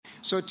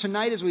So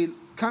tonight as we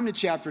come to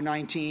chapter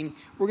 19,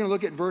 we're going to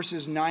look at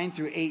verses 9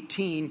 through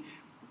 18,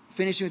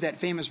 finishing with that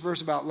famous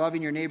verse about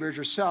loving your neighbor as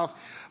yourself.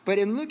 But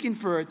in looking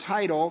for a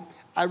title,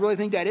 I really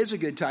think that is a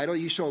good title.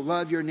 You shall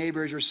love your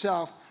neighbor as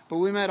yourself. But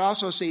we might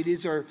also say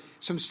these are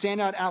some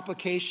standout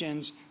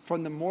applications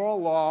from the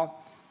moral law.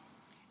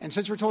 And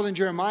since we're told in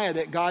Jeremiah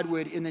that God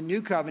would, in the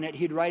new covenant,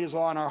 he'd write his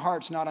law on our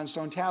hearts, not on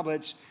stone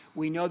tablets,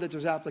 we know that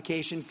there's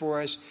application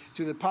for us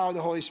through the power of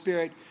the Holy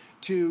Spirit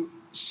to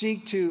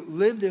seek to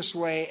live this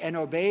way and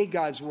obey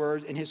God's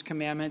word and his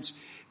commandments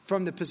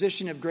from the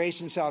position of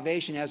grace and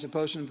salvation as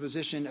opposed to the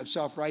position of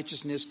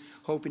self-righteousness,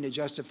 hoping to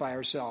justify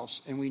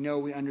ourselves. And we know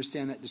we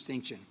understand that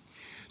distinction.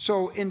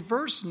 So in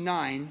verse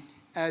 9,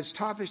 as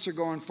topics are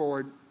going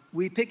forward,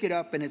 we pick it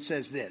up and it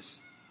says this: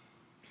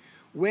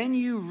 when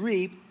you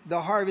reap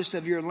the harvest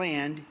of your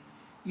land,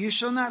 you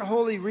shall not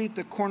wholly reap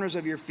the corners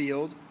of your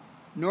field,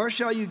 nor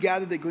shall you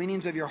gather the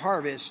gleanings of your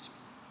harvest.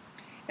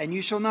 And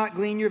you shall not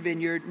glean your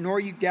vineyard, nor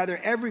you gather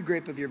every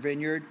grape of your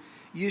vineyard.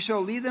 You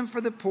shall leave them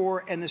for the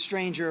poor and the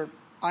stranger.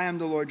 I am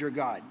the Lord your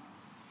God.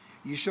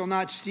 You shall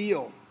not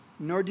steal,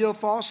 nor deal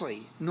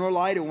falsely, nor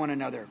lie to one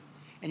another.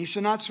 And you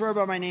shall not swear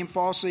by my name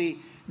falsely,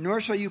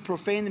 nor shall you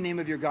profane the name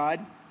of your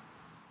God.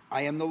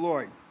 I am the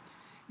Lord.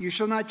 You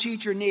shall not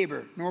cheat your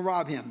neighbor, nor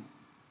rob him.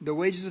 The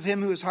wages of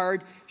him who is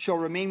hired shall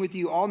remain with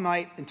you all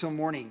night until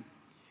morning.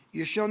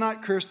 You shall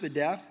not curse the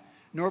deaf,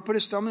 nor put a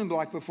stumbling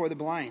block before the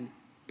blind.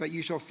 But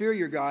you shall fear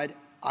your God.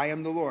 I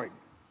am the Lord.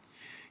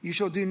 You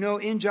shall do no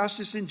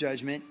injustice in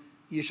judgment.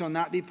 You shall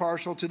not be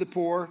partial to the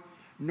poor,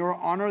 nor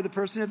honor the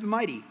person of the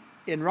mighty.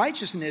 In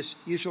righteousness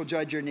you shall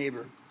judge your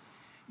neighbor.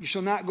 You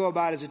shall not go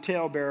about as a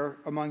talebearer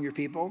among your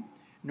people,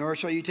 nor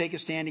shall you take a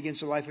stand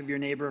against the life of your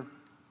neighbor.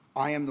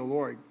 I am the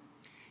Lord.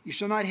 You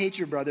shall not hate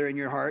your brother in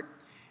your heart.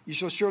 You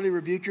shall surely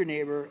rebuke your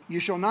neighbor.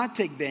 You shall not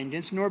take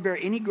vengeance, nor bear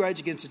any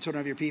grudge against the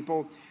children of your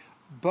people,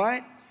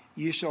 but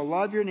you shall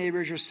love your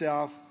neighbor as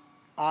yourself.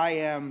 I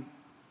am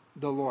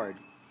the Lord.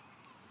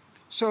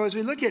 So as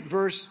we look at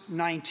verse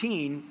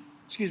 18,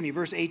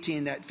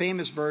 that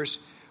famous verse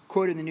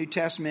quoted in the New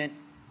Testament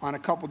on a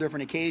couple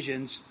different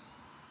occasions,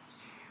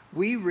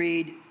 we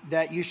read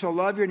that you shall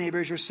love your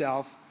neighbor as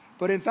yourself.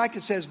 But in fact,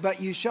 it says,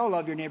 but you shall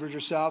love your neighbor as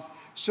yourself.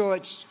 So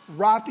it's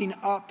wrapping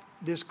up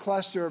this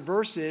cluster of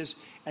verses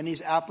and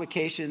these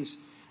applications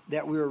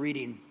that we were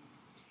reading.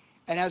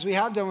 And as we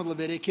have done with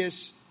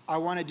Leviticus, I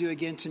want to do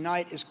again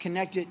tonight is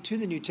connect it to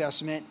the New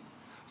Testament.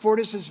 For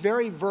it is this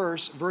very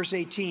verse, verse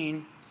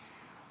 18,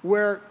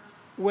 where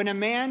when a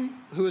man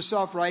who is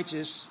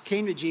self-righteous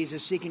came to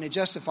Jesus seeking to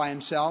justify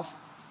himself,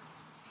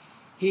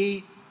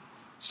 he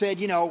said,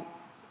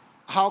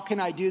 how can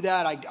I do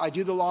that? I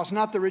do the laws,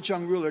 not the rich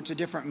young ruler, it's a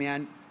different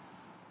man.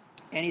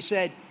 And he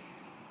said,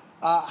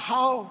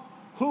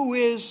 who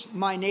is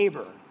my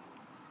neighbor?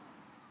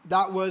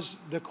 That was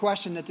the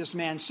question that this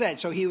man said.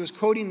 So he was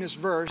quoting this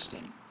verse.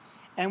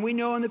 And we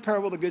know in the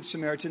parable of the Good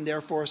Samaritan,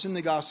 therefore, it's in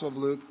the Gospel of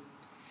Luke,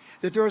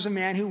 that there was a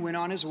man who went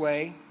on his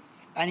way,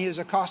 and he was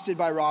accosted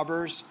by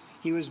robbers.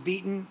 He was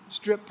beaten,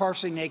 stripped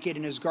partially naked,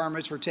 and his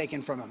garments were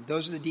taken from him.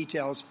 Those are the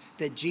details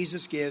that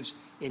Jesus gives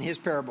in his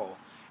parable.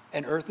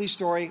 An earthly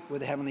story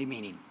with a heavenly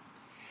meaning.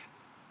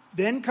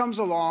 Then comes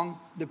along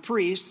the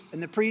priest,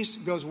 and the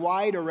priest goes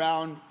wide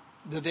around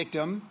the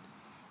victim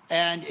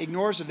and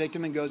ignores the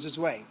victim and goes his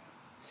way.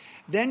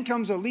 Then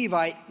comes a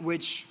Levite,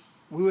 which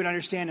we would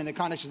understand in the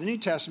context of the New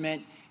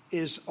Testament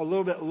is a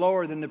little bit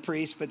lower than the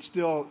priest, but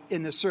still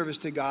in the service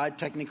to God,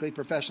 technically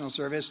professional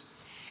service.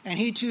 And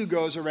he too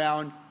goes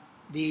around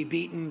the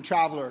beaten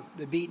traveler,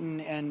 the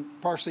beaten and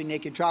partially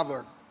naked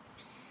traveler.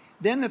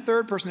 Then the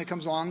third person that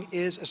comes along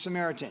is a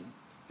Samaritan.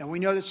 And we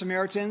know that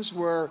Samaritans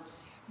were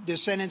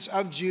descendants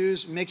of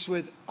Jews mixed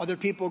with other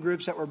people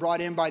groups that were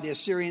brought in by the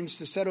Assyrians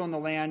to settle in the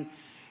land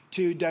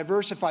to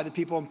diversify the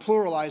people and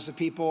pluralize the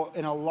people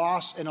in a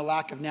loss and a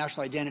lack of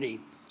national identity.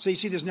 So you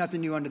see there's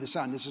nothing new under the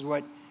sun. This is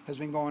what has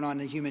been going on in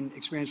the human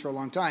experience for a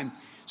long time.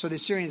 So the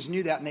Assyrians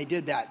knew that and they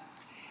did that.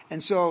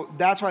 And so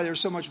that's why there's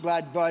so much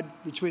bad blood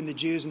between the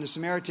Jews and the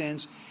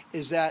Samaritans,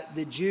 is that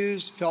the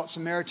Jews felt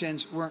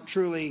Samaritans weren't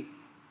truly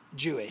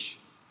Jewish.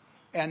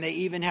 And they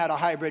even had a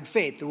hybrid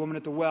faith. The woman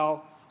at the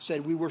well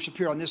said, we worship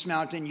here on this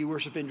mountain, you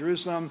worship in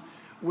Jerusalem,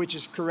 which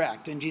is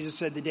correct. And Jesus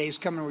said, the day is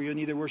coming where you'll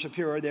neither worship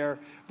here or there,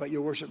 but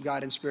you'll worship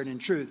God in spirit and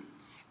truth.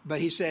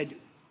 But he said,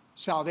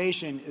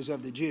 salvation is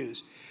of the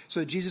Jews.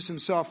 So Jesus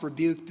himself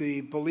rebuked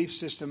the belief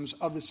systems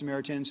of the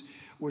Samaritans,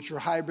 which were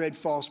hybrid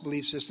false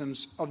belief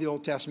systems of the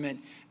Old Testament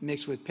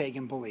mixed with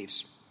pagan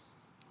beliefs.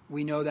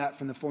 We know that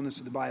from the fullness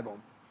of the Bible.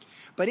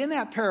 But in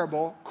that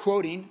parable,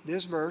 quoting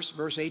this verse,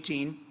 verse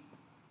 18,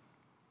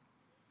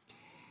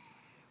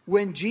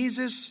 when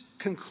Jesus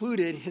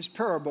concluded his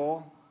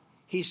parable,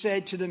 he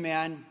said to the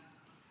man,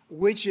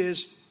 who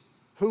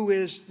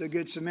is the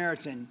Good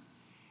Samaritan?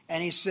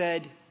 And he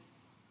said,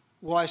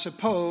 well, I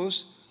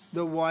suppose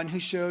the one who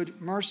showed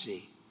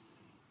mercy.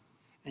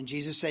 And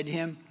Jesus said to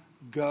him,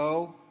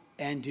 go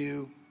and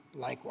do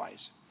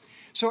likewise.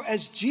 So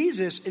as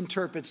Jesus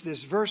interprets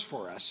this verse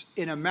for us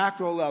in a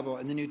macro level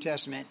in the New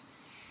Testament,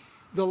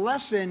 the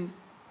lesson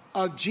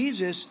of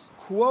Jesus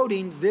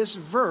quoting this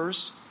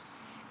verse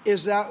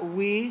is that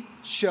we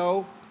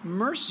show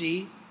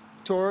mercy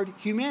toward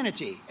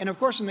humanity. And of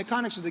course, in the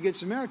context of the Good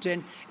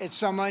Samaritan, it's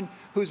someone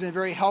who's in a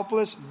very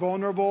helpless,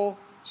 vulnerable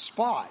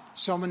spot,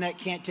 someone that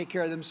can't take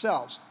care of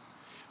themselves.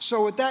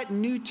 So with that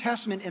New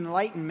Testament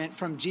enlightenment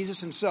from Jesus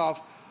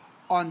himself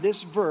on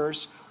this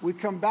verse, we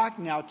come back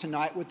now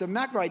tonight with the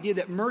macro idea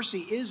that mercy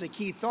is a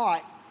key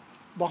thought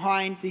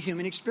behind the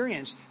human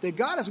experience. That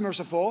God is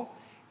merciful,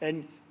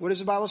 and what does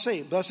the Bible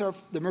say? Blessed are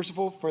the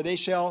merciful, for they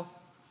shall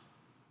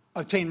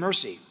obtain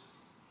mercy.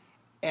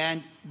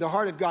 And the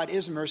heart of God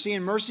is mercy,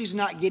 and mercy is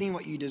not getting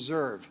what you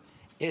deserve.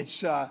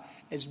 It's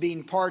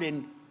being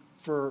pardoned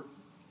for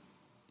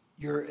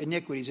your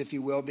iniquities, if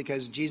you will,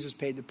 because Jesus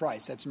paid the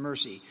price. That's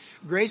mercy.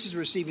 Grace is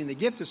receiving the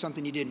gift of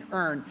something you didn't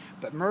earn,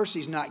 but mercy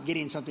is not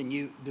getting something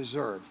you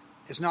deserve.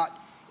 It's not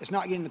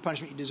getting the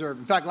punishment you deserve.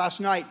 In fact,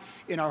 last night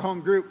in our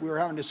home group, we were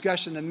having a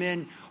discussion, the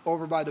men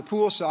over by the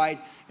poolside,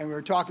 and we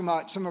were talking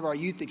about some of our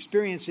youth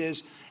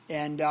experiences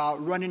and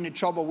running into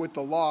trouble with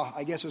the law.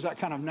 I guess it was that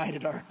kind of night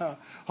at our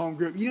home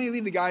group. You know, you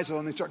leave the guys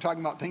alone, they start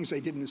talking about things they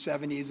did in the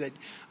 70s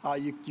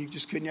that you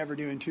just could never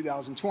do in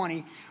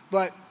 2020.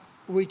 But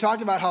we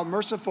talked about how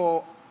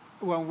merciful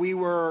when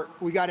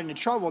we got into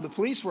trouble, the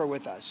police were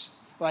with us.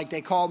 Like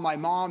they called my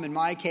mom in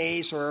my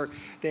case, or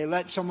they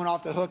let someone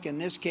off the hook in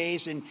this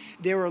case. And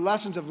there were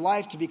lessons of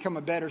life to become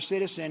a better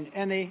citizen,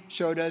 and they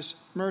showed us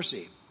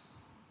mercy.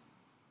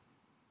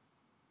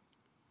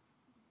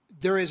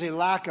 There is a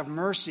lack of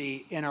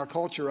mercy in our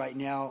culture right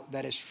now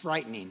that is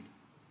frightening.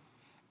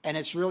 And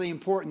it's really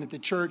important that the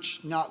church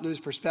not lose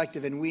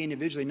perspective, and we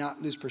individually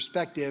not lose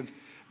perspective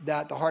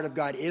that the heart of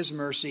God is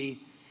mercy,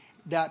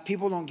 that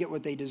people don't get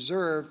what they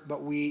deserve,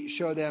 but we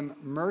show them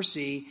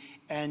mercy,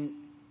 and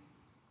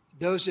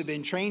those who have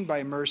been trained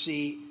by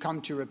mercy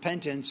come to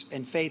repentance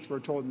and faith,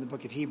 we're told in the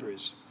book of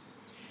Hebrews.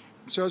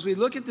 So as we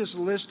look at this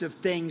list of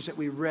things that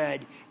we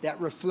read that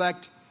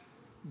reflect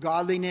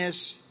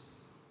godliness,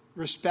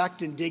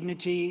 respect and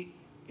dignity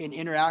in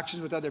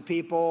interactions with other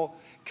people,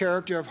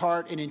 character of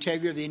heart and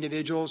integrity of the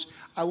individuals,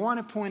 I want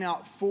to point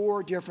out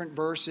 4 different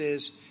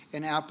verses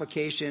and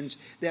applications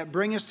that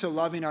bring us to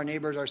loving our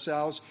neighbors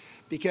ourselves.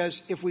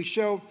 Because if we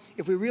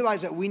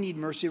realize that we need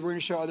mercy, we're going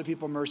to show other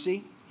people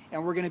mercy.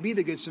 And we're going to be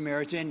the Good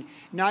Samaritan,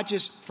 not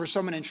just for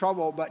someone in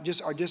trouble, but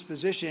just our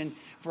disposition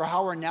for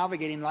how we're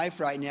navigating life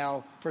right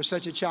now for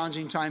such a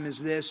challenging time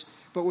as this,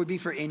 but would be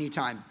for any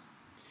time.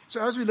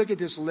 So as we look at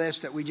this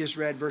list that we just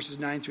read, verses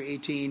 9 through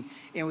 18,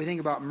 and we think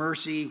about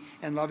mercy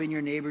and loving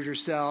your neighbors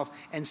yourself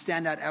and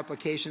standout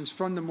applications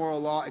from the moral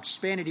law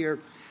expanded here,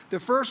 the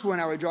first one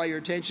I would draw your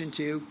attention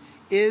to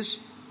is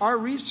our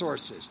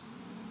resources,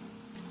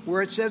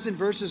 where it says in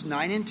verses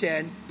 9 and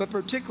 10, but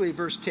particularly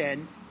verse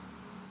 10,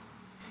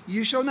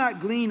 you shall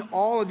not glean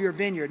all of your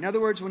vineyard. In other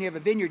words, when you have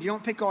a vineyard, you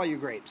don't pick all your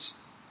grapes.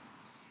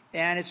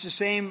 And it's the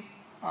same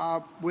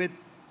with,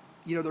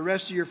 the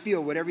rest of your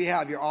field, whatever you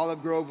have, your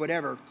olive grove,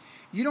 whatever.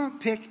 You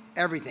don't pick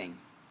everything.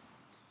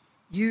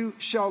 You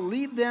shall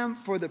leave them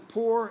for the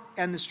poor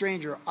and the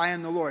stranger. I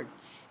am the Lord.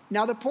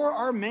 Now, the poor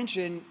are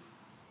mentioned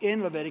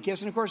in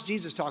Leviticus, and of course,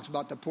 Jesus talks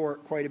about the poor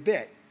quite a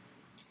bit.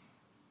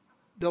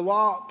 The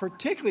law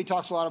particularly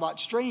talks a lot about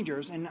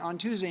strangers, and on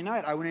Tuesday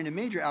night, I went into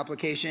major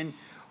application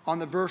on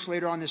the verse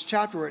later on this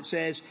chapter where it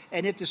says,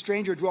 and if the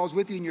stranger dwells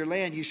with you in your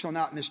land, you shall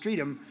not mistreat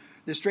him.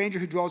 The stranger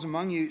who dwells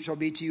among you shall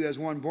be to you as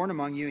one born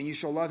among you, and you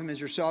shall love him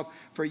as yourself,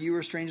 for you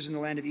were strangers in the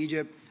land of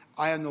Egypt.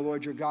 I am the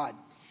Lord your God.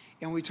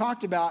 And we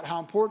talked about how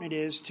important it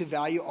is to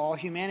value all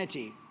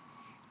humanity,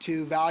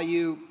 to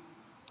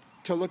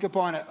look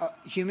upon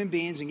human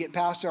beings and get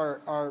past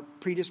our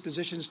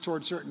predispositions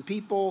towards certain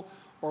people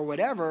or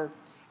whatever,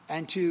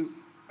 and to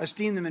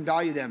esteem them and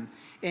value them.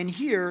 And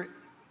here,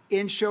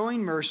 in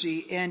showing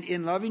mercy and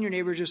in loving your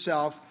neighbors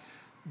yourself,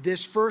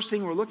 this first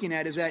thing we're looking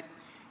at is that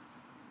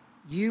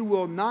you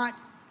will not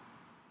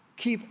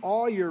keep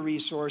all your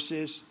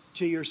resources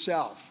to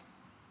yourself,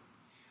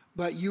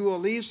 but you will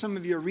leave some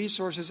of your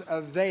resources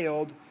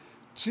availed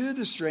to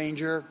the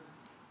stranger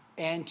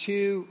and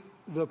to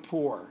the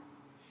poor.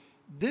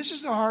 This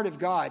is the heart of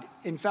God.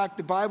 In fact,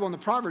 the Bible in the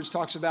Proverbs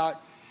talks about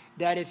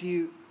that if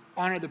you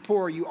honor the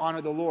poor, you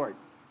honor the Lord.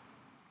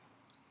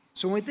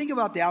 So when we think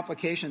about the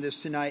application of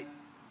this tonight,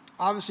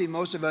 obviously,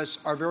 most of us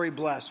are very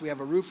blessed. We have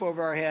a roof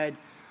over our head.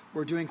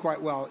 We're doing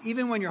quite well.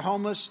 Even when you're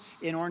homeless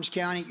in Orange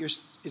County,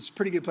 it's a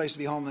pretty good place to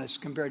be homeless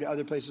compared to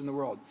other places in the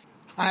world.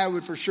 I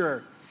would for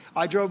sure.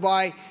 I drove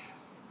by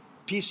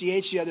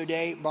PCH the other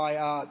day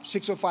by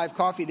 605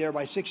 Coffee there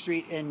by 6th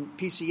Street in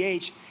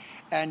PCH.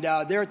 And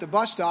there at the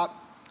bus stop,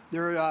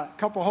 there were a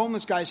couple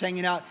homeless guys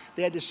hanging out.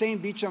 They had the same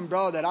beach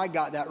umbrella that I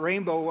got, that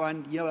rainbow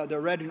one, the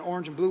red and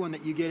orange and blue one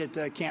that you get at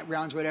the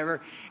campgrounds,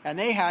 whatever. And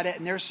they had it,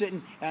 and they're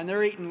sitting, and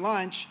they're eating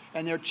lunch,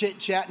 and they're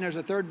chit-chatting. There's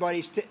a third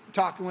buddy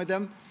talking with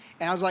them.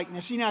 And I was like,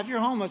 now, if you're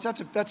homeless,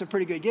 that's a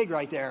pretty good gig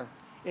right there.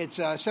 It's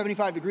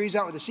 75 degrees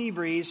out with a sea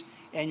breeze,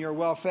 and you're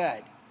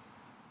well-fed.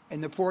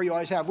 And the poor you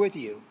always have with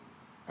you.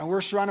 And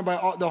we're surrounded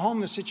by the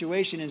homeless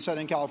situation in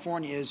Southern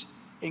California is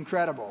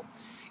incredible.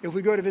 If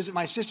we go to visit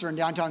my sister in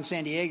downtown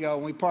San Diego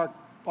and we park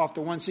off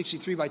the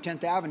 163 by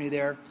 10th Avenue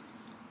there.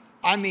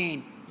 I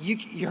mean,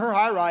 her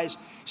high rise,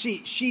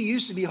 see, she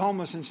used to be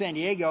homeless in San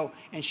Diego,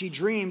 and she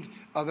dreamed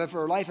of, if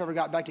her life ever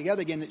got back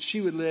together again, that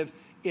she would live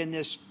in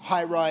this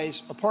high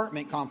rise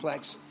apartment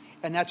complex.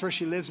 And that's where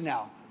she lives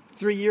now.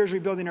 3 years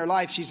rebuilding her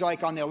life. She's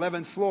like on the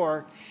 11th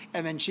floor.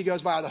 And then she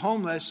goes by the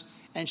homeless,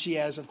 and she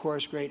has, of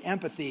course, great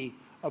empathy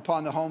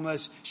upon the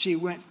homeless. She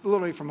went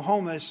literally from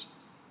homeless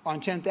on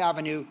 10th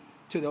Avenue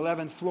to the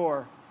 11th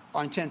floor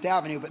on 10th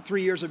Avenue. But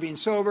 3 years of being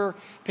sober,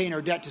 paying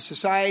her debt to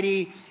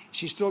society.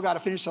 She's still got to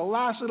finish the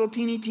last little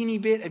teeny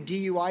bit of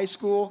DUI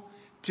school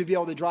to be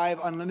able to drive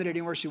unlimited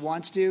anywhere she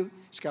wants to.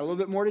 She's got a little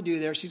bit more to do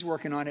there. She's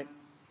working on it.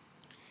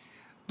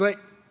 But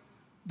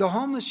the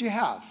homeless you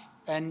have,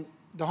 and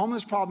the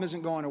homeless problem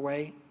isn't going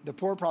away. The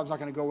poor problem's not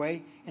going to go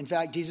away. In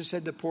fact, Jesus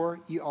said the poor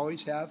you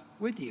always have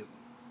with you.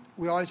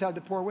 We always have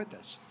the poor with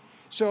us.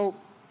 So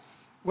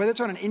whether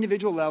it's on an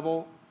individual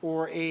level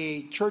or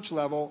a church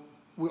level,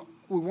 we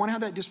want to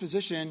have that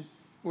disposition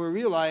where we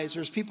realize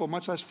there's people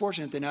much less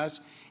fortunate than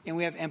us, and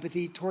we have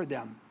empathy toward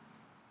them.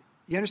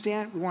 You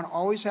understand? We want to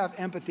always have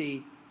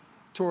empathy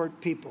toward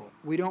people.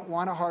 We don't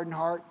want a hardened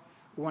heart.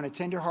 We want a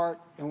tender heart,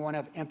 and we want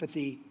to have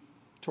empathy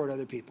toward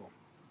other people.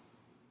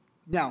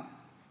 Now,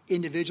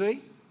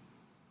 individually,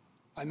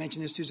 I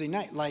mentioned this Tuesday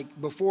night, like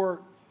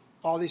before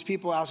all these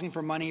people asking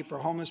for money for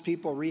homeless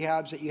people,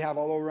 rehabs that you have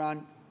all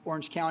around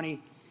Orange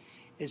County,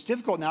 it's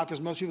difficult now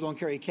because most people don't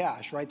carry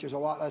cash, right? There's a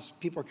lot less,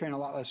 people are carrying a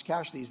lot less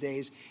cash these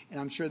days, and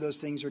I'm sure those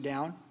things are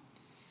down.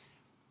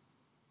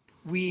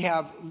 We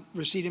have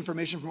received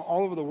information from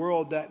all over the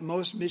world that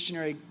most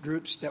missionary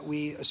groups that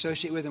we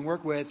associate with and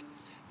work with,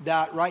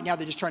 that right now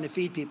they're just trying to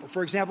feed people.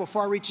 For example,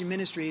 Far Reaching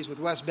Ministries with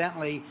Wes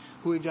Bentley,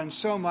 who we've done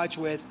so much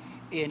with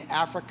in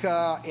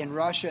Africa, in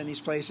Russia, and these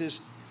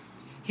places.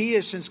 He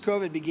is, since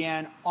COVID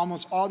began,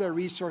 almost all their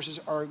resources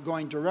are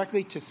going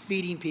directly to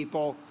feeding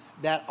people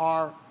that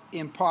are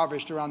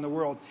impoverished around the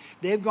world.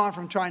 They've gone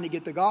from trying to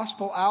get the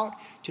gospel out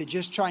to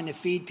just trying to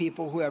feed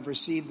people who have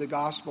received the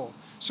gospel.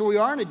 So we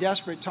are in a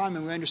desperate time,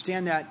 and we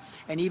understand that.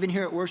 And even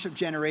here at Worship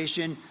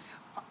Generation,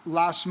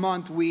 last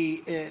month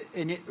we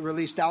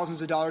released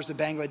thousands of dollars to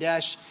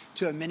Bangladesh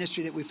to a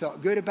ministry that we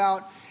felt good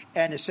about.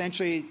 And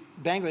essentially,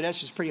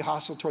 Bangladesh is pretty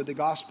hostile toward the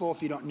gospel,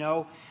 if you don't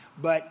know.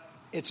 But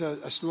it's a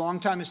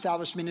long-time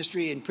established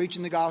ministry in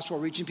preaching the gospel,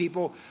 reaching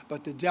people.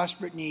 But the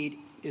desperate need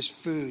is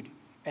food.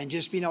 And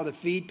just being able to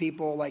feed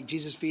people like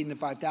Jesus feeding the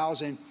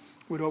 5,000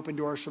 would open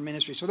doors for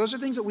ministry. So those are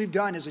things that we've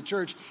done as a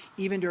church,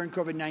 even during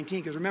COVID-19.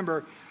 Because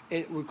remember,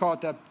 we call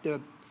it the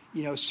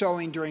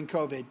sowing during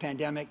COVID,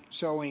 pandemic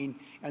sowing.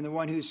 And the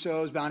one who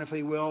sows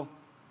bountifully will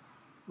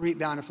reap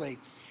bountifully.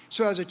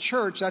 So as a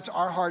church, that's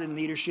our heart in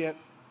leadership.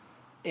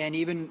 And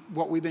even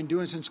what we've been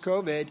doing since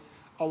COVID,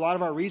 a lot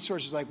of our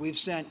resources, like we've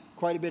sent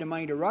quite a bit of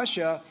money to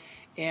Russia.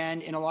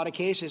 And in a lot of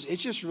cases,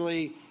 it's just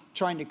really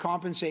trying to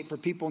compensate for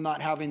people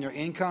not having their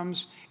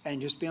incomes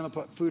and just being able to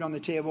put food on the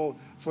table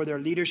for their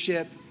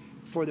leadership,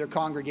 for their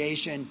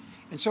congregation.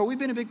 And so we've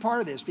been a big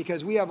part of this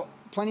because we have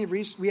plenty of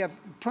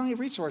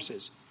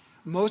resources.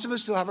 Most of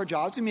us still have our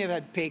jobs. We may have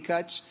had pay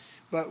cuts,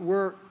 but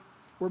we're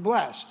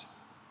blessed.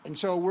 And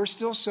so we're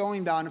still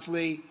sowing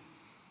bountifully.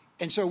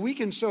 And so we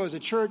can sow as a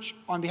church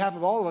on behalf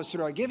of all of us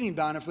through our giving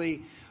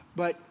bountifully,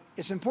 but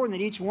it's important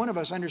that each one of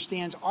us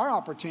understands our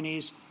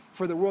opportunities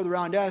for the world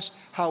around us,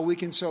 how we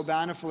can sow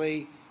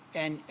bountifully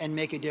and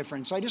make a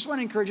difference. So I just want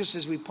to encourage us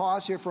as we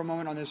pause here for a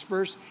moment on this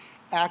first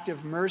act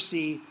of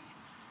mercy,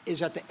 is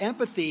that the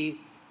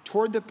empathy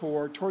toward the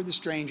poor, toward the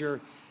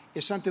stranger,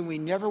 is something we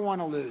never want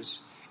to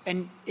lose.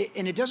 And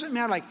it doesn't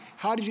matter, like,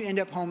 how did you end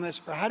up homeless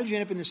or how did you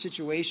end up in this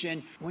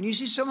situation? When you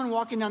see someone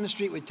walking down the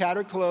street with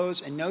tattered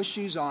clothes and no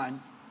shoes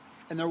on,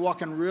 and they're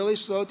walking really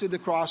slow through the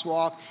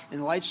crosswalk, and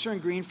the lights turn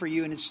green for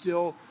you, and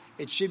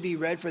it should be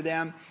red for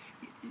them,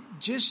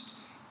 just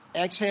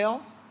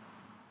exhale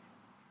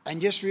and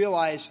just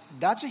realize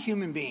that's a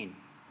human being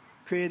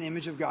created in the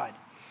image of God.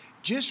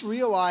 Just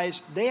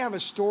realize they have a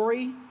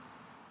story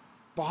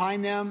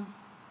behind them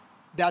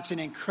that's an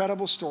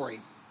incredible story.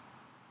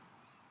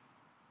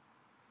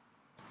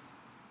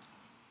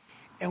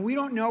 And we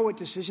don't know what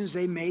decisions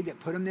they made that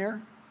put them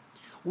there.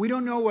 We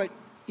don't know what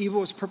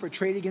evil was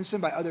perpetrated against them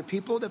by other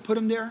people that put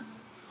them there.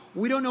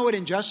 We don't know what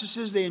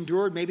injustices they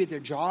endured, maybe at their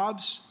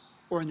jobs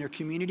or in their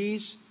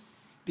communities,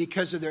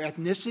 because of their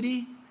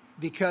ethnicity,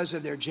 because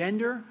of their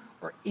gender,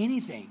 or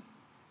anything.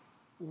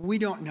 We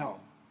don't know.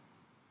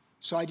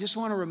 So I just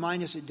want to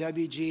remind us at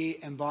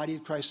WG and Body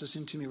of Christ,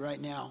 listen to me right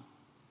now.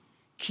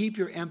 Keep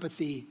your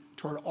empathy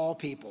toward all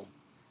people,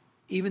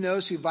 even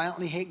those who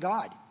violently hate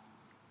God.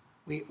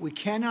 We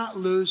cannot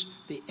lose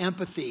the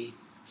empathy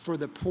for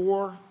the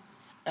poor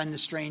and the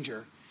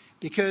stranger.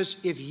 Because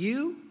if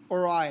you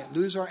or I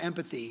lose our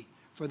empathy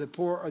for the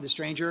poor or the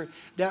stranger,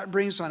 that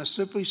brings us on a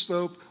slippery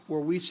slope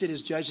where we sit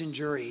as judge and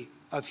jury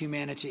of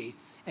humanity.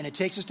 And it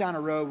takes us down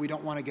a road we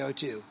don't want to go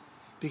to.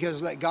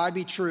 Because let God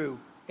be true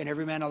and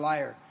every man a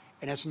liar.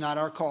 And that's not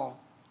our call.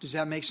 Does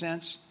that make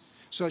sense?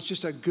 So it's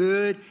just a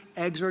good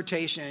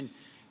exhortation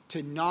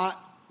to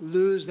not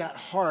lose that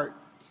heart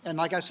And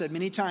like I said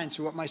many times,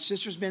 what my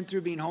sister's been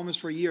through being homeless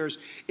for years,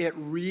 it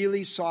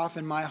really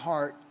softened my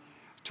heart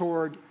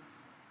toward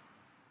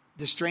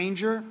the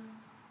stranger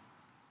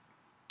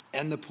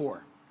and the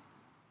poor.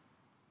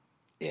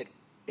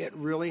 It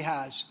really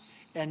has.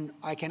 And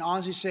I can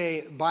honestly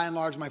say, by and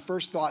large, my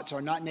first thoughts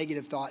are not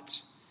negative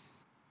thoughts.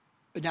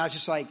 But now it's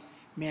just like,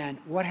 man,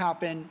 what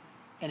happened?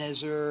 And I'm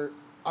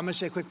going to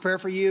say a quick prayer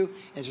for you.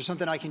 Is there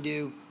something I can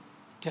do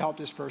to help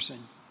this person?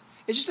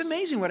 It's just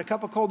amazing what a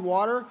cup of cold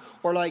water,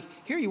 or like,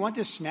 here, you want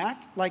this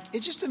snack? Like,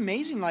 it's just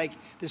amazing, like,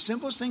 the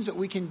simplest things that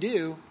we can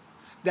do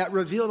that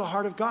reveal the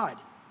heart of God.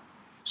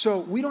 So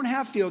we don't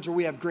have fields where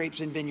we have grapes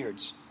and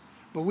vineyards,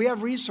 but we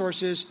have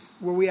resources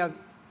where we have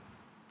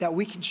that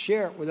we can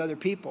share with other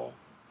people.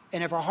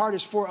 And if our heart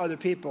is for other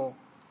people,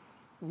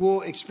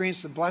 we'll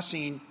experience the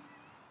blessing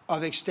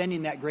of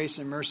extending that grace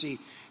and mercy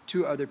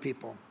to other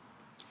people.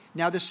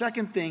 Now, the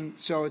second thing,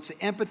 so it's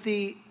the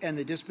empathy and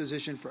the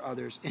disposition for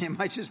others. And it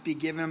might just be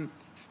giving them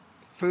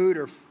food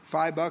or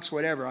 $5,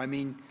 whatever.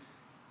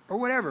 Or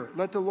whatever.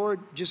 Let the Lord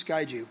just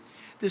guide you.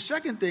 The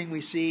second thing we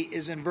see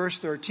is in verse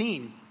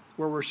 13,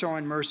 where we're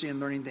showing mercy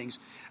and learning things.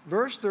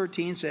 Verse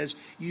 13 says,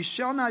 "You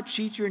shall not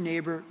cheat your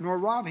neighbor nor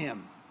rob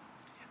him.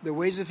 The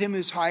wages of him who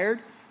is hired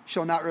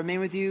shall not remain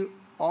with you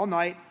all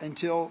night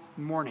until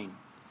morning."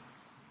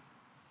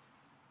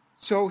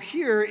 So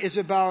here is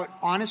about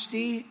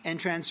honesty and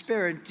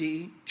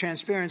transparency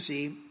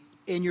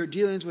in your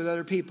dealings with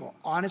other people.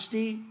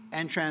 Honesty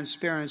and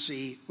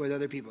transparency with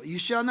other people. You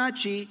shall not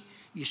cheat.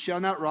 You shall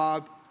not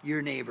rob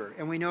your neighbor.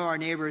 And we know our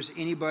neighbor is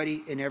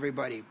anybody and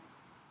everybody.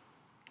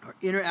 Our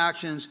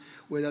interactions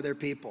with other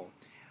people.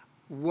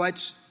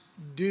 What's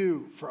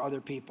due for other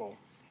people?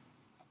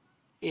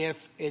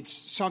 If it's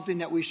something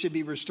that we should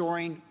be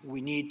restoring,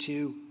 we need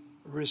to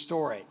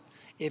restore it.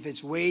 If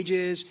it's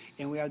wages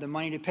and we have the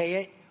money to pay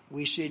it,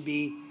 we should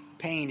be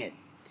paying it.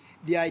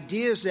 The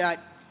idea is that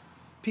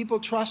people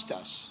trust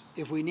us.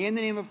 If we name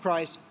the name of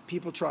Christ,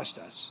 people trust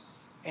us.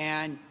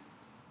 And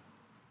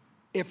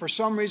if for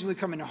some reason we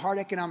come in a hard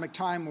economic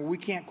time where we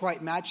can't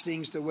quite match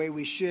things the way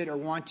we should or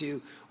want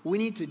to, we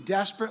need to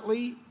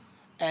desperately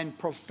and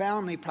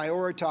profoundly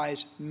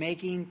prioritize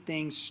making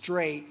things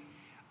straight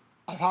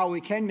of how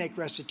we can make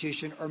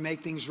restitution or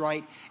make things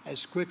right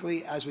as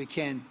quickly as we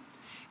can.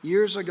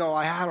 Years ago,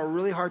 I had a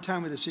really hard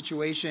time with a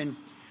situation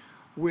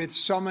with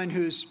someone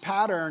whose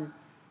pattern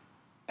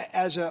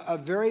as a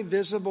very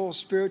visible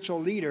spiritual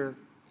leader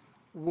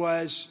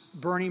was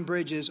burning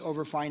bridges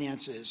over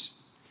finances.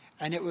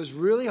 And it was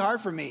really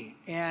hard for me.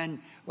 And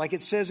like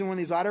it says in one of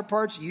these latter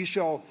parts, you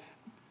shall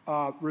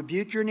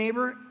rebuke your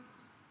neighbor.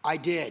 I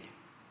did.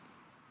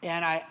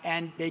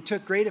 And they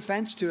took great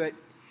offense to it.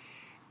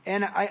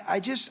 And I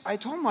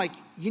told him, like,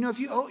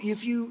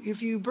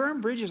 if you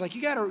burn bridges, like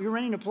you're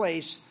renting a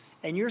place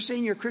and you're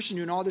saying you're a Christian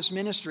doing all this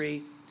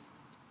ministry,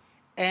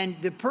 and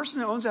the person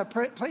that owns that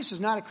place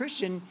is not a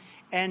Christian,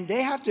 and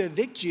they have to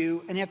evict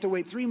you and they have to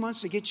wait 3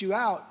 months to get you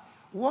out,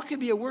 what could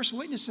be a worse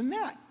witness than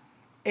that?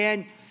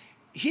 And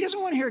he doesn't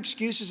want to hear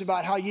excuses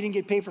about how you didn't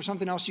get paid for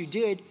something else you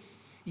did.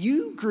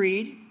 You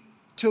agreed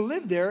to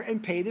live there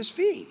and pay this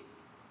fee.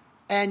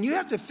 And you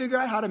have to figure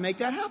out how to make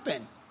that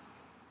happen.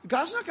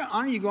 God's not going to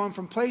honor you going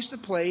from place to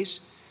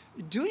place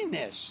doing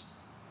this.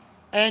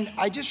 And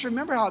I just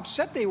remember how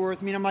upset they were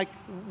with me. And I'm like,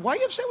 why are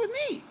you upset with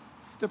me?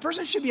 The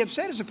person that should be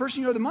upset is the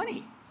person you owe the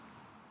money.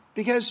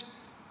 Because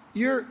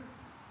you're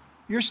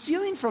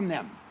stealing from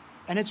them.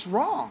 And it's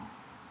wrong.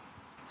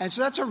 And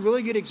so that's a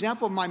really good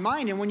example of my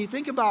mind. And when you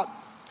think about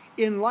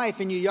in life,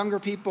 and you younger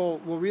people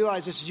will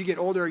realize this as you get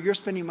older, you're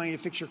spending money to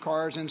fix your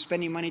cars and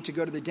spending money to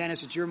go to the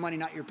dentist. It's your money,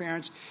 not your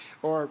parents,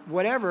 or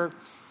whatever.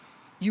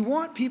 You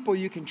want people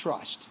you can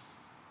trust.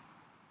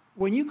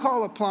 When you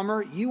call a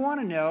plumber, you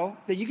want to know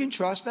that you can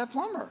trust that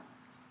plumber.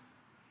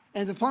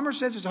 And if the plumber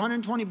says it's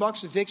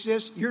 $120 to fix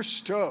this, you're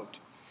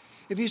stoked.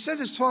 If he says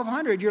it's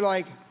 $1,200, you're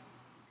like,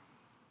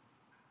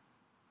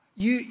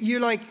 you're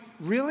like,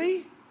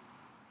 really?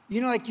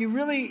 You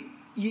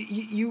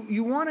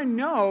want to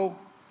know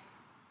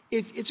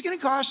if it's going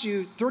to cost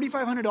you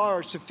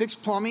 $3,500 to fix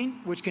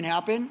plumbing, which can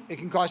happen. It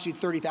can cost you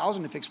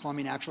 $30,000 to fix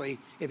plumbing, actually,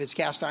 if it's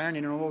cast iron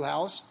in an old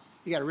house.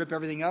 You got to rip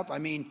everything up. I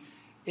mean,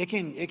 it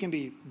can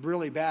be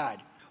really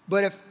bad.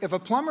 But if a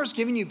plumber's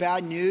giving you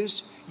bad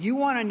news, you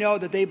want to know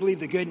that they believe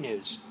the good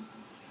news.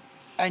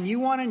 And you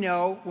want to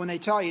know when they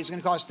tell you it's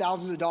going to cost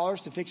thousands of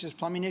dollars to fix this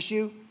plumbing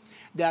issue,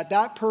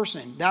 that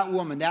person, that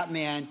woman, that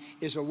man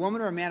is a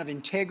woman or a man of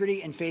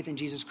integrity and faith in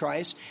Jesus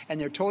Christ, and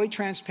they're totally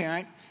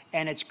transparent,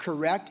 and it's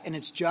correct, and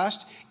it's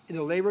just.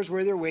 The laborers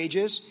wear their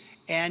wages,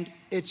 and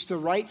it's the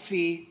right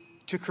fee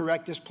to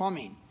correct this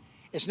plumbing.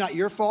 It's not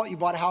your fault you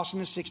bought a house in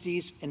the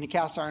 60s and the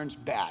cast iron's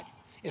bad.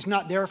 It's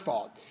not their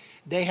fault.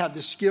 They have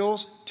the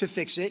skills to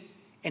fix it,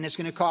 and it's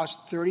going to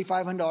cost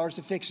 $3,500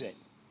 to fix it.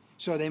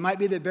 So they might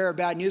be the bearer of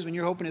bad news when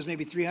you're hoping it's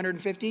maybe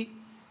 $350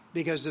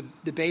 because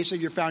the base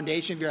of your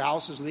foundation of your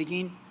house is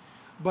leaking.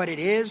 But it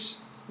is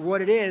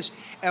what it is.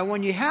 And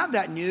when you have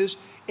that news,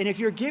 and if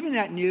you're giving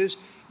that news,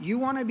 you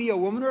want to be a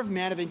woman or a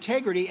man of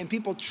integrity, and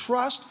people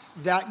trust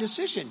that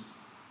decision.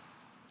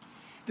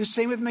 The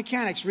same with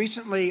mechanics.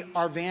 Recently,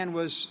 our van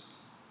was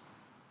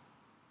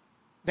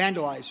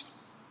vandalized.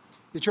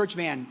 The church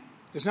van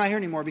is not here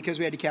anymore because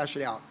we had to cash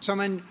it out.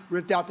 Someone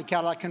ripped out the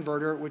catalytic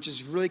converter, which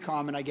is really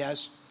common, I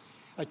guess.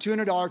 A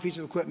 $200 piece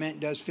of equipment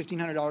does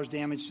 $1,500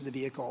 damage to the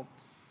vehicle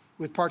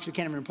with parts we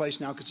can't even replace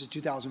now because it's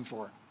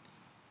 2004.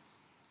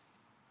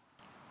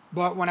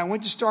 But when I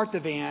went to start the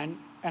van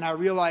and I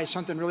realized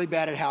something really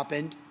bad had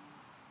happened,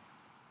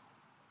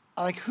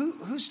 I like,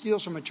 who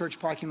steals from a church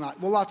parking lot?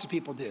 Well, lots of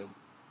people do.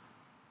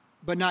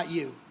 But not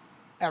you.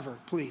 Ever.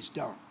 Please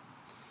don't.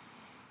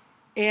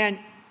 And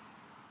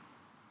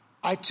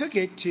I took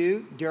it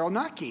to Daryl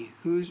Notke,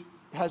 who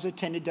has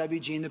attended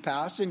WG in the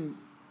past, and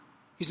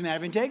he's a man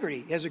of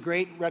integrity. He has a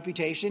great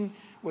reputation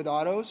with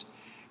autos.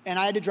 And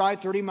I had to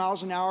drive 30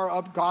 miles an hour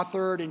up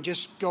Gothard and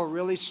just go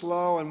really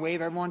slow and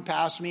wave everyone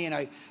past me. And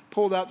I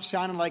pulled up,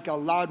 sounding like a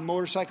loud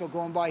motorcycle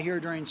going by here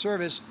during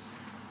service.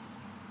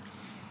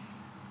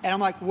 And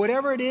I'm like,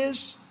 whatever it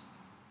is,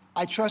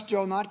 I trust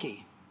Daryl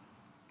Notke.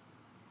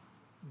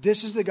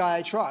 This is the guy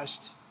I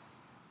trust.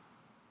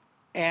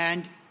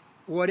 And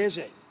what is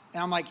it?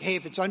 And I'm like, hey,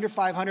 if it's under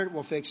 500,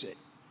 we'll fix it.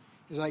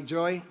 He's like,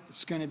 Joey,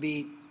 it's going to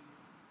be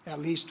at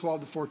least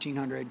 12 to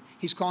 1,400.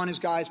 He's calling his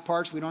guys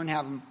parts. We don't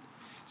have them.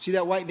 See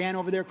that white van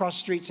over there across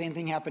the street? Same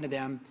thing happened to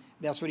them.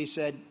 That's what he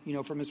said,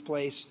 from his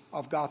place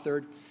off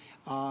Gothard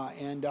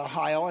and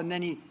Heil. And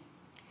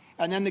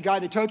then the guy,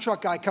 the tow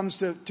truck guy, comes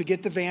to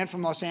get the van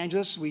from Los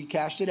Angeles. We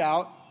cashed it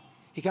out.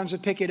 He comes to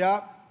pick it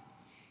up.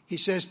 He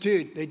says,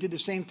 dude, they did the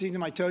same thing to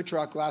my tow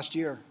truck last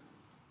year.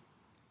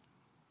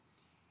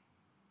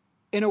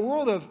 In a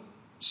world of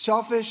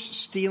selfish,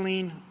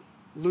 stealing,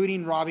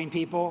 looting, robbing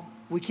people,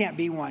 we can't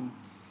be one.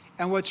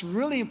 And what's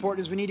really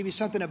important is we need to be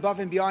something above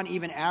and beyond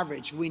even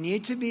average. We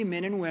need to be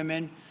men and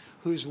women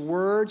whose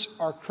words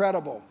are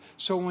credible.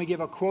 So when we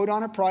give a quote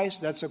on a price,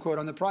 that's a quote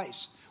on the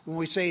price. When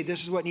we say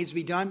this is what needs to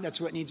be done,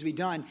 that's what needs to be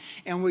done.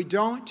 And we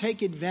don't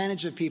take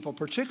advantage of people,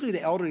 particularly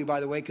the elderly,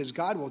 by the way, because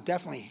God will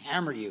definitely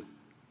hammer you.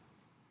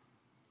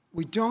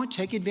 We don't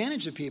take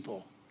advantage of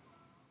people.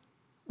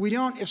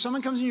 If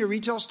someone comes in your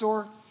retail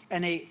store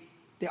and they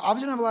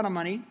obviously don't have a lot of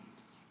money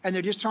and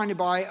they're just trying to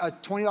buy a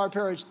 $20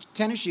 pair of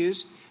tennis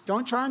shoes,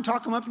 don't try and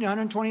talk them up into a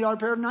 $120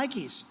 pair of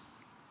Nikes.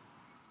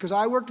 Because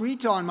I worked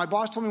retail and my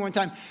boss told me one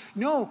time,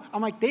 no,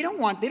 I'm like, they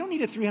don't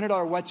need a $300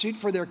 wetsuit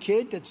for their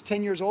kid that's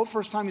 10 years old,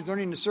 first time he's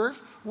learning to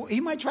surf. Well,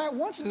 he might try it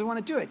once, doesn't want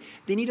to do it.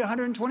 They need a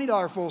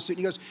 $120 full suit. And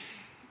he goes,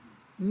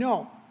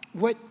 no,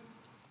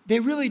 they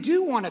really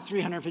do want a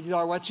 $350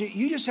 wetsuit.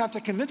 You just have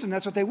to convince them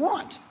that's what they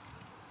want.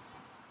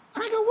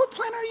 And I go, what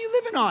planet are you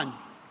living on?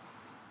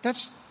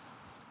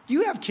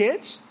 You have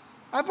kids.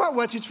 I bought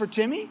wetsuits for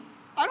Timmy.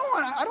 I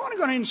don't want to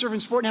go into surf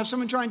and sport and have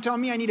someone try and tell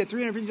me I need a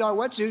 $350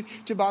 wetsuit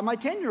to buy my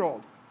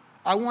 10-year-old.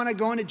 I want to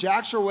go into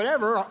Jack's or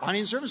whatever,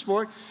 hunting and surf and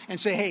sport, and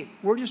say, hey,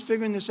 we're just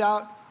figuring this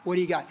out. What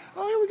do you got?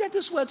 Oh, yeah, we got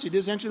this wetsuit,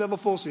 this entry-level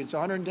full suit. It's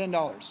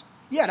 $110.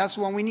 Yeah, that's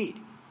the one we need.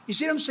 You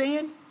see what I'm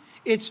saying?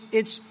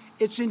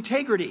 It's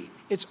integrity.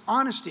 It's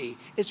honesty.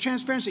 It's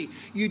transparency.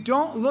 You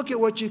don't look at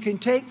what you can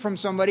take from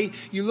somebody.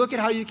 You look at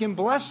how you can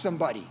bless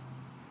somebody.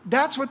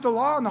 That's what the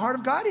law and the heart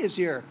of God is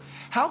here.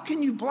 How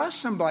can you bless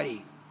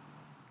somebody?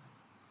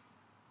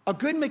 A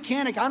good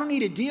mechanic, I don't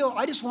need a deal.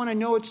 I just want to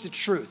know it's the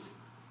truth.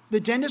 The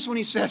dentist, when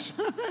he says,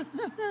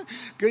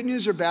 good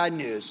news or bad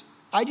news,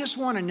 I just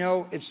want to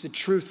know it's the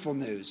truthful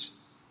news,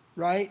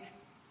 right?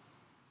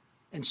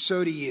 And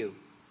so do you.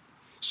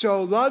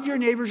 So love your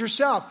neighbors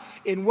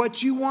yourself. In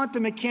what you want the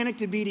mechanic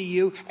to be to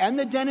you, and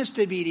the dentist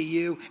to be to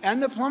you,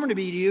 and the plumber to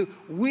be to you,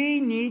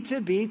 we need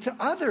to be to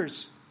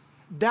others.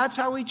 That's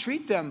how we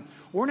treat them.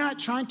 We're not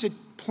trying to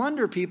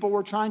plunder people.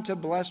 We're trying to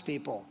bless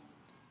people.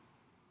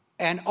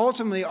 And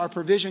ultimately, our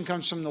provision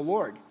comes from the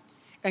Lord.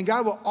 And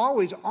God will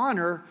always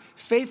honor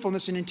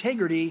faithfulness and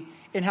integrity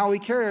in how we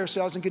carry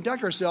ourselves and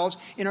conduct ourselves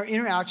in our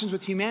interactions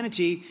with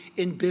humanity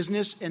in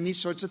business and these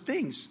sorts of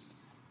things.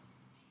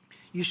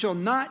 You shall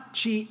not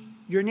cheat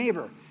your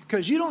neighbor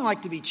because you don't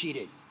like to be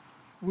cheated.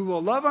 We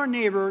will love our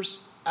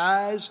neighbors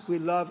as we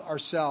love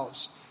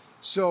ourselves.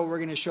 So we're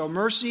going to show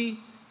mercy,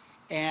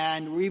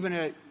 and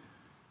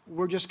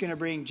we're just going to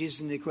bring Jesus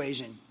into the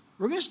equation.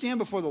 We're going to stand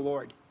before the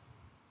Lord.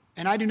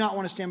 And I do not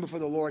want to stand before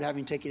the Lord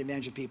having taken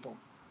advantage of people.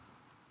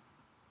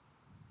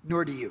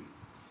 Nor do you.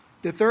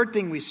 The third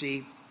thing we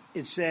see,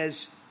 it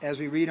says, as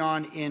we read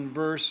on in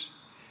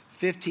verse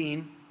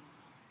 15,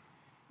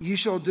 you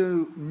shall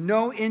do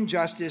no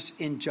injustice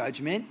in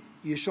judgment.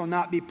 You shall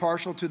not be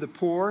partial to the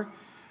poor,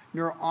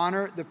 nor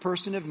honor the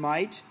person of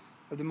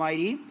the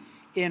mighty.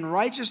 In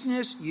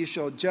righteousness you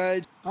shall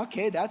judge.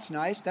 Okay, that's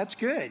nice. That's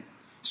good.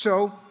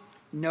 So,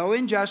 no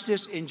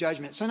injustice in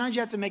judgment. Sometimes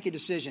you have to make a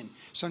decision.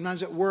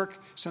 Sometimes at work,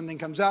 something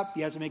comes up.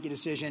 You have to make a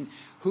decision.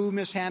 Who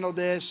mishandled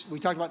this? We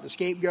talked about the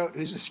scapegoat.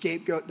 Who's the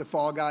scapegoat? The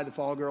fall guy, the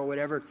fall girl,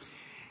 whatever.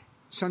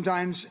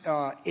 Sometimes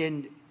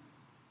in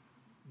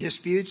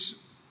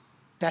disputes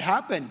that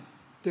happen,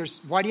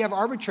 why do you have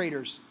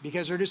arbitrators?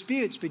 Because there are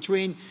disputes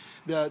between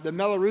the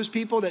Melrose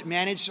people that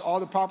manage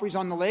all the properties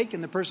on the lake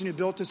and the person who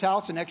built his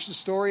house an extra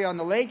story on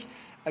the lake.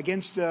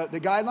 against the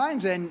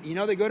guidelines, and,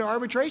 they go to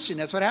arbitration.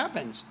 That's what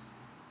happens.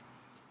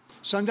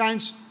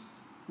 Sometimes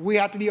we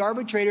have to be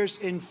arbitrators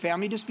in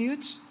family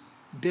disputes,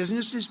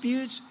 business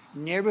disputes,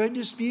 neighborhood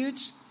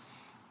disputes.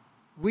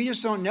 We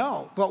just don't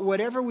know. But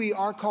whatever we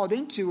are called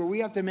into, or we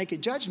have to make a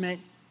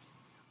judgment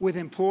with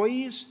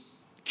employees,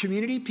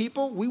 community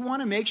people, we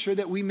want to make sure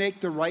that we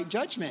make the right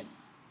judgment.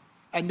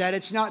 And that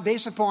it's not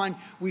based upon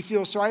we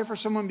feel sorry for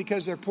someone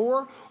because they're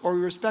poor, or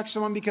we respect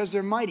someone because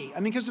they're mighty.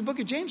 Because the book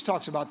of James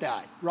talks about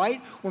that, right?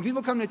 When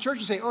people come to church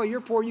and say, oh, you're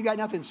poor, you got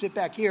nothing, sit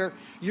back here.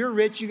 You're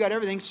rich, you got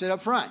everything, sit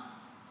up front.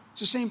 It's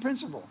the same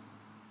principle.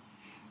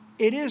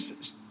 It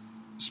is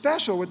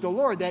special with the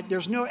Lord that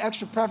there's no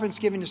extra preference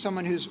given to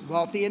someone who's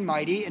wealthy and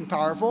mighty and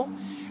powerful,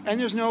 and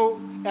there's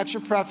no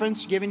extra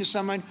preference given to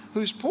someone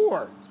who's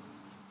poor,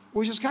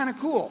 which is kind of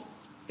cool.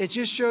 It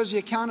just shows the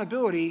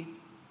accountability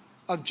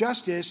of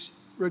justice,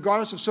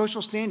 regardless of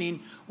social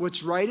standing.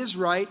 What's right is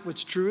right,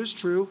 what's true is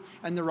true,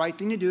 and the right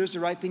thing to do is the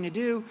right thing to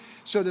do.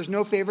 So there's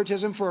no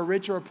favoritism for a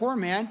rich or a poor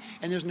man,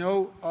 and there's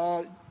no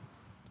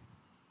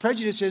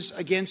prejudices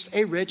against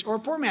a rich or a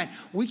poor man.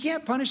 We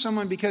can't punish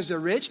someone because they're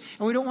rich,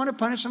 and we don't want to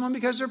punish someone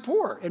because they're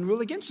poor and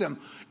rule against them.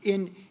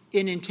 In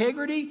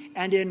integrity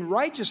and in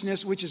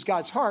righteousness, which is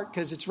God's heart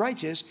because it's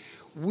righteous,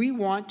 we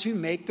want to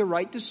make the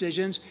right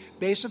decisions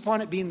based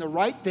upon it being the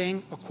right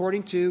thing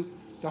according to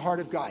the heart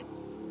of God.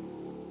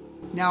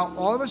 Now,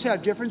 all of us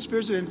have different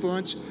spheres of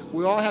influence.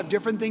 We all have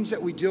different things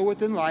that we deal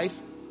with in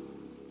life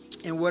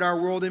and what our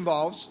world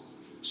involves.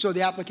 So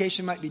the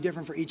application might be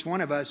different for each one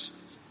of us.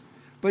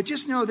 But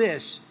just know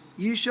this,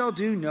 you shall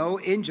do no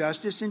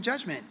injustice in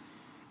judgment.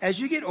 As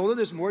you get older,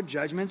 there's more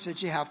judgments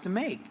that you have to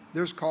make.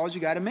 There's calls you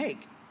got to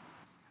make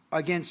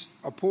against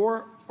a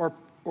poor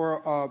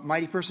or a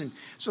mighty person.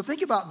 So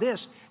think about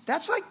this.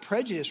 That's like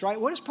prejudice, right?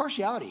 What is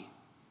partiality?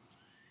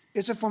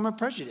 It's a form of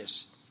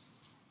prejudice.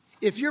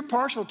 If you're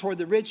partial toward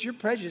the rich, you're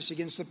prejudiced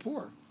against the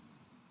poor.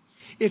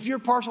 If you're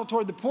partial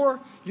toward the poor,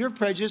 you're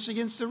prejudiced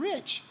against the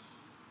rich.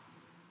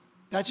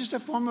 That's just a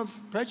form of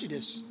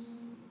prejudice.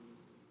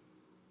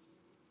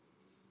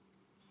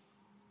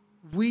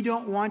 We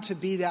don't want to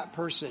be that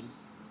person.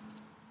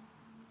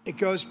 It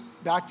goes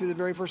back to the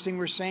very first thing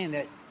we're saying,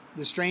 that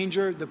the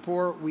stranger, the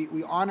poor,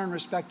 we honor and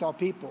respect all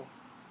people.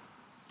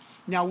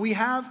 Now, we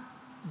have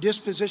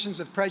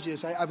dispositions of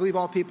prejudice. I believe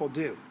all people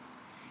do.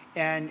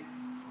 And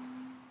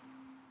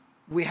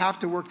we have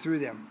to work through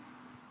them.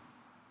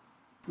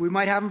 We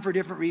might have them for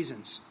different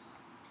reasons.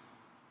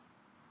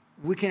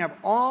 We can have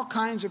all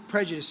kinds of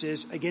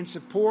prejudices against the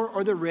poor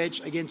or the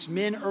rich, against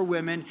men or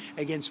women,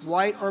 against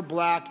white or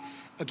black,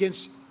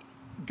 against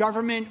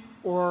government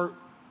or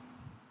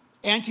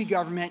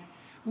anti-government.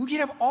 We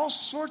can have all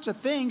sorts of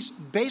things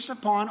based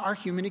upon our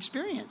human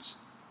experience.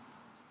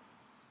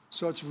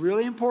 So it's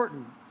really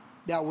important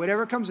that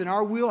whatever comes in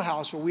our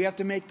wheelhouse where we have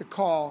to make the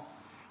call,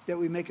 that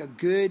we make a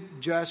good,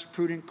 just,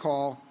 prudent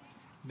call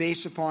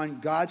based upon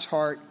God's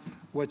heart,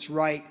 what's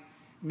right,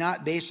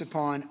 not based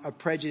upon a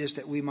prejudice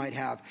that we might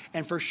have.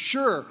 And for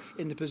sure,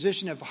 in the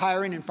position of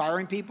hiring and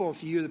firing people,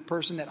 if you're the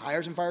person that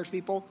hires and fires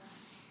people,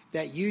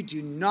 that you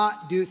do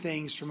not do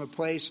things from a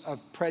place of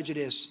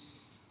prejudice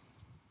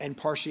and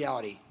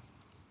partiality.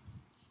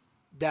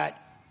 That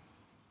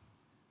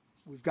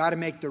we've got to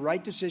make the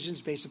right decisions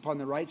based upon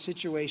the right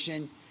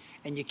situation,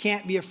 and you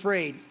can't be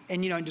afraid.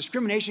 And, and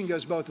discrimination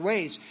goes both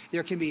ways.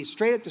 There can be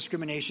straight-up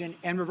discrimination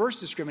and reverse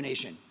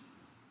discrimination.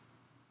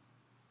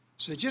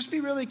 So just be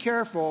really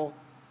careful,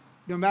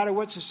 no matter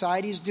what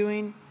society is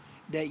doing,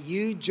 that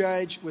you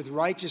judge with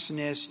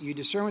righteousness, you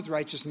discern with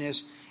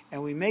righteousness,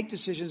 and we make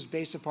decisions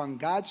based upon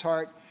God's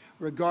heart,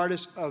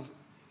 regardless of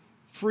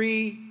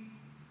free,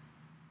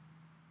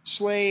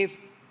 slave,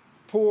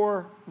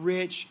 poor,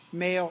 rich,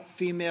 male,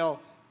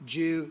 female,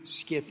 Jew,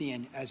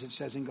 Scythian, as it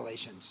says in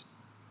Galatians.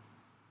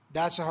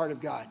 That's the heart of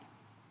God.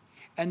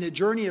 And the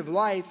journey of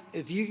life,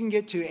 if you can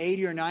get to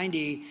 80 or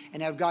 90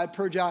 and have God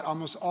purge out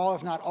almost all,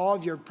 if not all,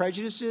 of your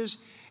prejudices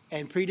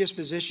and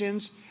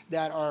predispositions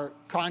that are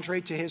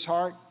contrary to his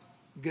heart,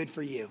 good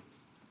for you.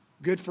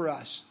 Good for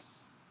us.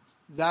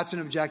 That's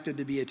an objective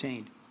to be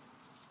attained.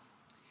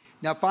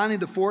 Now, finally,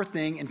 the fourth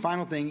thing and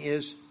final thing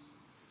is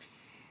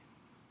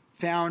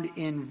found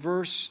in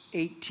verse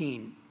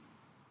 18.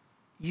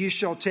 You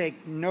shall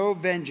take no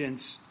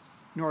vengeance,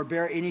 nor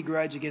bear any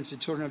grudge against the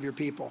children of your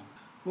people.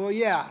 Well,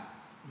 yeah,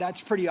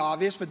 that's pretty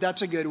obvious, but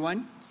that's a good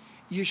one.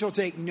 You shall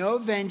take no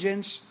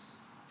vengeance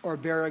or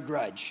bear a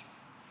grudge.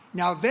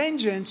 Now,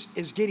 vengeance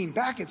is getting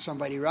back at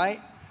somebody, right?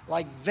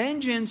 Like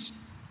vengeance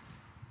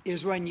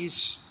is when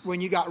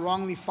you got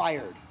wrongly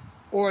fired,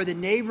 or the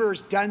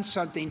neighbor's done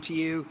something to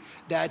you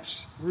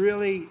that's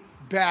really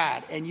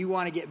bad and you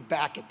want to get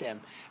back at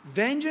them.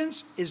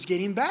 Vengeance is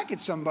getting back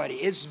at somebody.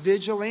 It's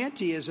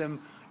vigilantism,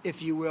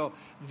 if you will.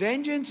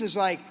 Vengeance is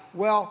like,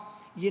 well,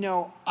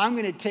 I'm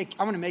going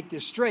to make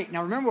this straight.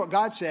 Now remember what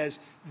God says,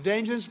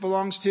 vengeance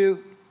belongs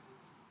to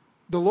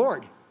the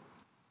Lord.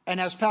 And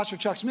as Pastor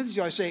Chuck Smith used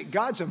to always say,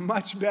 God's a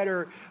much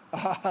better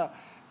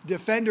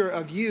defender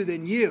of you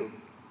than you.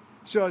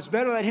 So it's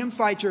better let him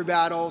fight your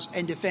battles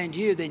and defend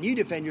you than you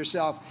defend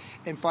yourself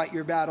and fight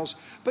your battles.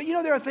 But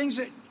there are things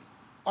that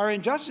are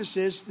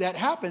injustices that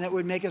happen that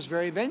would make us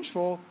very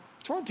vengeful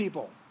toward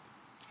people.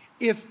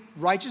 If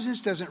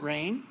righteousness doesn't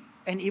reign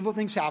and evil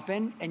things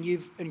happen and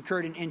you've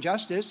incurred an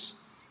injustice,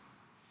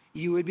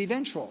 you would be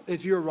vengeful.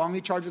 If you were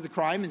wrongly charged with a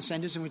crime and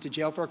sentenced and went to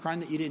jail for a crime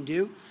that you didn't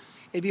do,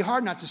 it'd be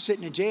hard not to sit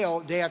in a jail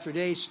day after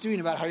day stewing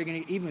about how you're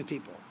going to get even with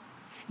people.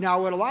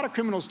 Now, what a lot of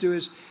criminals do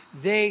is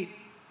they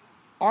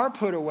are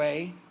put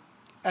away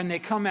and they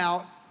come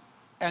out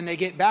and they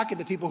get back at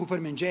the people who put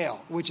them in jail,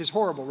 which is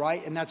horrible,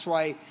 right? And that's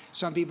why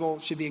some people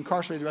should be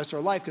incarcerated the rest of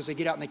their life, because they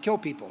get out and they kill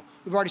people.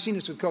 We've already seen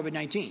this with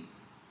COVID-19.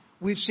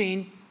 We've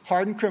seen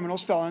hardened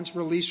criminals, felons,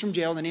 released from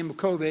jail in the name of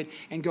COVID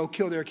and go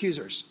kill their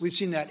accusers. We've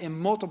seen that in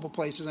multiple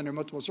places under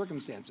multiple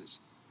circumstances.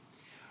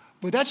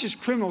 But that's just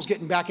criminals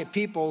getting back at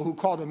people who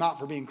call them out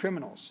for being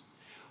criminals.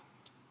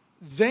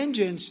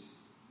 Vengeance,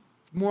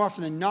 more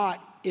often than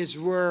not, is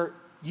where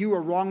you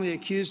were wrongly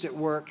accused at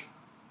work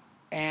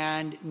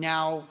and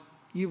now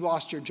you've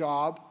lost your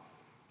job,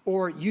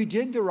 or you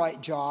did the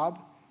right job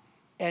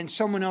and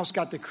someone else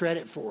got the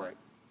credit for it.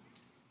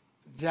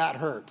 That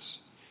hurts.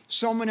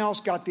 Someone else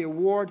got the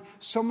award,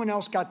 someone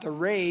else got the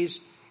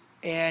raise,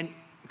 and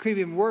it could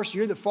be even worse,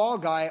 you're the fall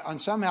guy on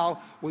somehow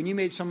when you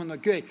made someone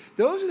look good.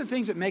 Those are the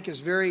things that make us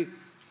very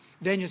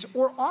vengeance.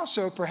 Or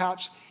also,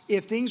 perhaps,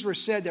 if things were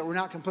said that were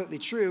not completely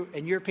true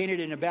and you're painted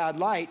in a bad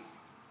light,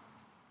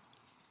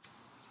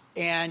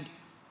 and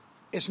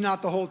it's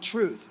not the whole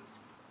truth.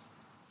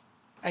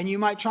 And you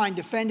might try and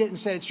defend it and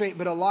set it straight,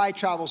 but a lie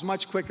travels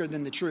much quicker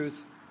than the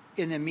truth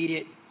in the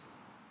immediate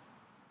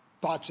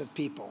thoughts of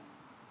people.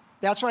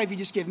 That's why if you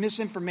just give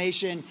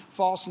misinformation,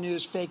 false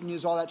news, fake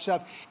news, all that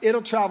stuff,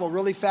 it'll travel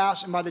really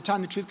fast, and by the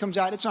time the truth comes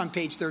out, it's on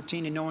page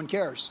 13 and no one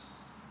cares.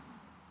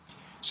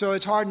 So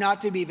it's hard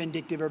not to be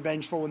vindictive or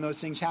vengeful when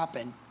those things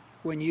happen,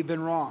 when you've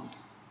been wronged.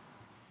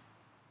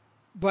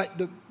 But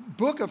the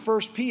book of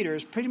 1 Peter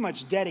is pretty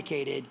much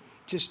dedicated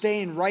to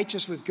staying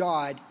righteous with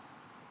God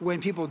when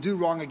people do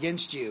wrong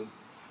against you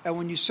and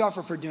when you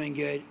suffer for doing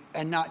good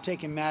and not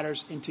taking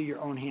matters into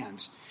your own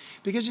hands.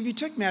 Because if you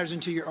took matters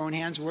into your own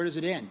hands, where does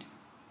it end?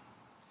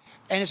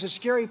 And it's a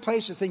scary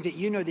place to think that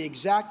you know the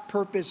exact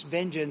purpose,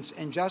 vengeance,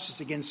 and justice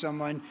against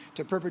someone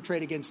to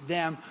perpetrate against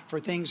them for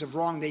things of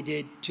wrong they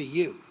did to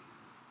you.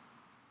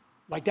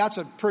 Like, that's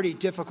a pretty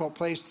difficult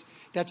place.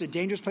 That's a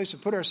dangerous place to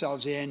put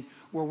ourselves in,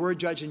 where we're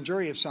judge and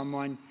jury of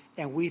someone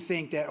and we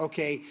think that,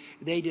 okay,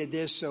 they did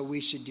this, so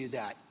we should do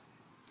that.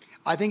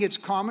 I think it's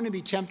common to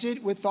be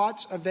tempted with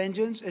thoughts of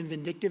vengeance and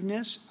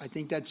vindictiveness. I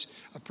think that's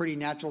a pretty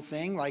natural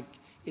thing, like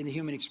in the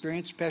human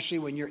experience, especially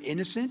when you're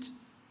innocent.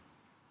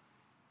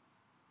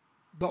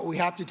 But we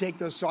have to take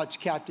those thoughts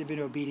captive and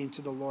obedient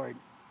to the Lord.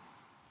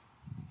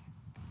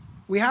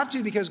 We have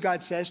to because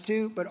God says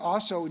to, but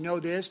also know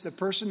this, the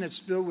person that's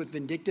filled with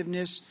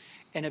vindictiveness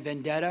and a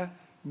vendetta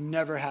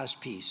never has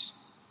peace.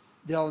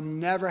 They'll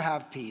never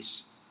have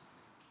peace.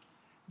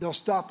 They'll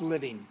stop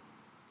living.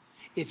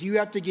 If you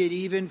have to get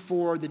even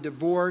for the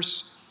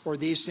divorce or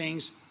these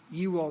things,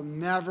 you will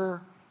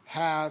never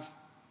have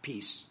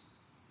peace.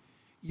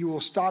 You will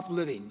stop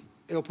living.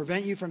 It'll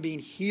prevent you from being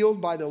healed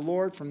by the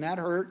Lord from that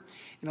hurt.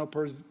 And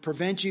it'll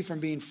prevent you from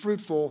being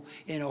fruitful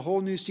in a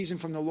whole new season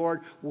from the Lord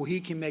where he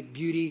can make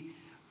beauty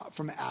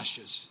from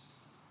ashes.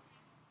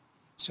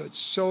 So it's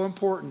so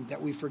important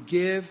that we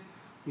forgive,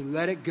 we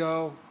let it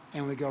go,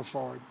 and we go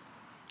forward.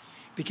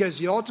 Because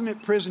the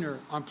ultimate prisoner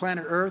on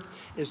planet Earth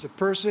is the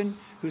person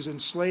who's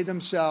enslaved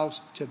themselves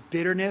to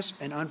bitterness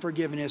and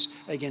unforgiveness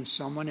against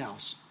someone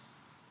else.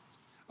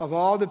 Of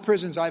all the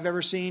prisons I've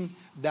ever seen,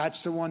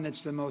 that's the one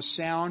that's the most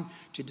sound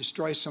to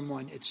destroy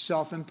someone. It's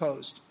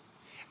self-imposed.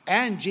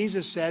 And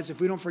Jesus says if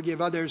we don't forgive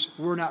others,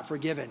 we're not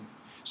forgiven.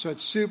 So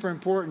it's super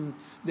important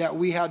that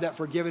we have that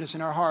forgiveness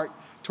in our heart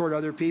toward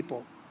other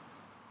people.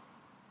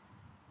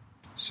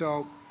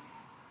 So,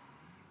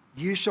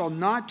 you shall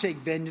not take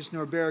vengeance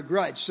nor bear a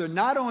grudge. So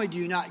not only do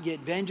you not get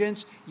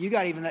vengeance, you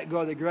got to even let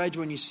go of the grudge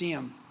when you see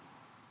them.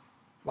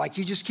 Like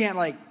you just can't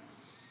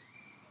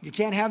you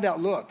can't have that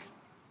look.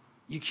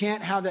 You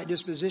can't have that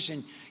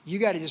disposition. You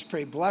got to just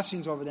pray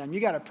blessings over them. You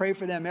got to pray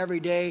for them every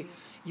day.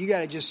 You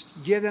got to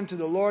just give them to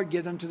the Lord,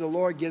 give them to the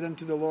Lord, give them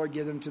to the Lord,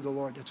 give them to the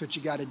Lord. That's what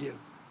you got to do.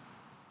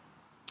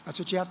 That's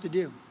what you have to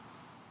do.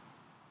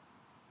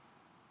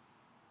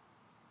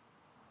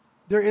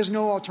 There is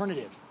no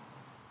alternative.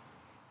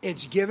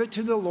 It's give it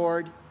to the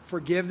Lord,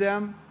 forgive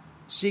them,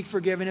 seek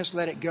forgiveness,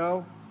 let it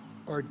go,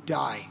 or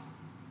die.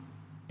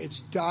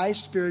 It's die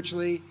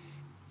spiritually,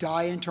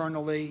 die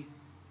internally,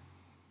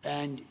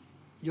 and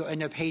you'll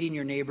end up hating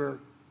your neighbor.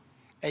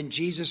 And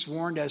Jesus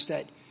warned us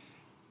that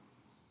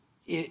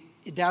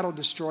that'll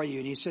destroy you.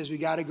 And he says we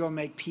got to go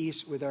make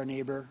peace with our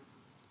neighbor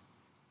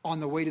on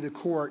the way to the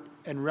court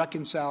and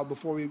reconcile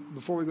before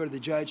we go to the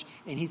judge,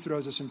 and he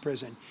throws us in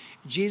prison.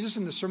 Jesus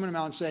in the Sermon on the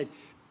Mount said,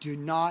 do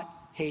not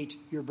hate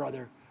your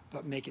brother,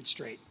 but make it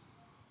straight.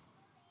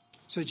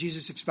 So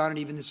Jesus expounded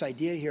even this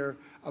idea here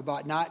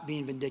about not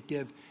being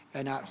vindictive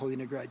and not holding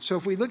a grudge. So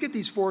if we look at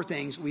these four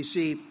things, we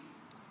see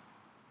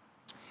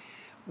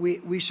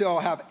We shall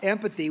have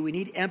empathy. We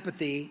need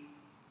empathy.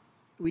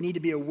 We need to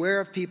be aware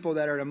of people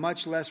that are in a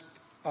much less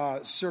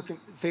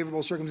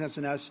favorable circumstance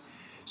than us.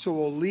 So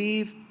we'll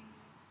leave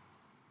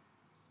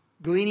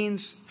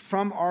gleanings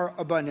from our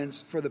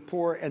abundance for the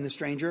poor and the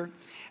stranger,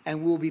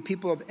 and we'll be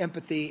people of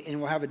empathy, and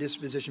we'll have a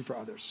disposition for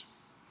others.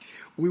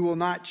 We will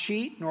not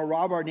cheat nor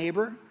rob our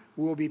neighbor.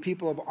 We will be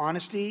people of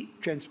honesty,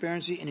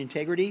 transparency, and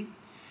integrity.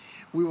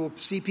 We will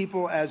see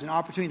people as an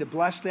opportunity to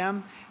bless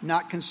them,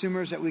 not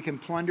consumers that we can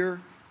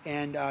plunder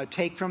and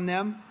take from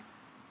them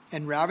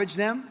and ravage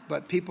them,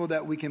 but people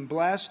that we can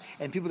bless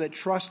and people that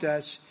trust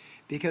us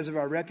because of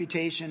our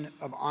reputation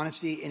of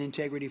honesty and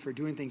integrity for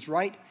doing things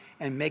right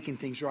and making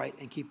things right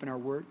and keeping our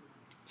word.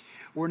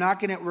 We're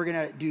going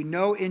to do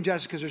no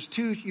injustice, because there's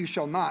 2 you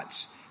shall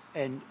nots.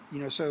 And,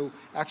 so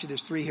actually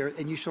there's 3 here.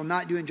 And you shall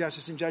not do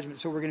injustice in judgment.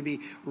 So we're going to be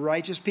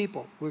righteous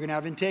people. We're going to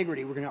have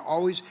integrity. We're going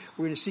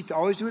to seek to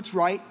always do what's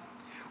right.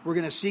 We're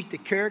going to seek the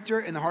character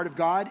and the heart of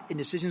God in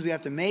decisions we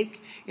have to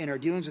make in our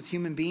dealings with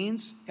human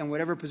beings, and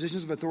whatever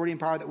positions of authority and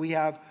power that we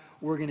have,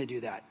 we're going to do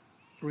that.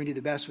 We're going to do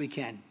the best we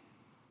can.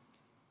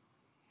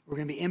 We're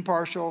going to be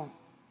impartial,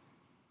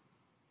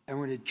 and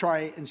we're going to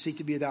try and seek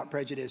to be without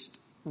prejudice,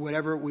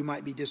 whatever we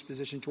might be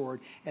dispositioned toward.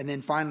 And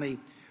then finally,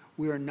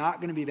 we are not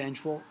going to be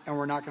vengeful, and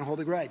we're not going to hold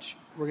a grudge.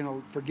 We're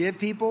going to forgive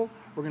people.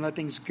 We're going to let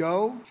things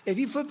go. If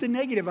you flip the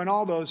negative on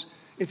all those,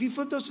 if you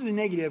flip those to the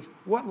negative,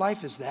 what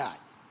life is that?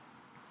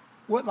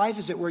 What life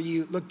is it where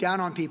you look down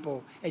on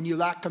people and you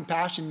lack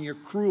compassion and you're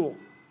cruel?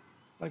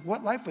 Like,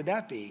 what life would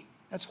that be?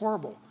 That's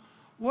horrible.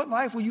 What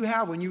life will you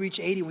have when you reach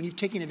 80, when you've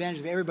taken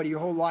advantage of everybody your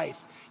whole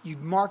life? You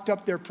marked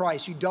up their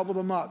price. You doubled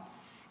them up.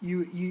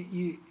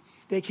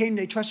 They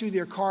trusted you with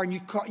their car, and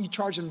you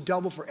charge them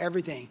double for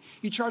everything.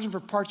 You charge them for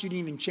parts you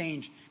didn't even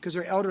change because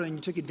they're elderly and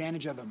you took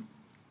advantage of them.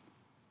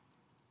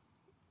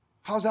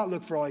 How's that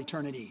look for all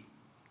eternity?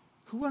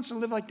 Who wants to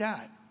live like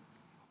that?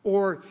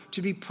 Or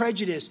to be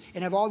prejudiced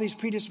and have all these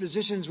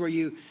predispositions where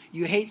you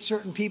hate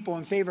certain people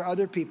and favor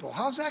other people.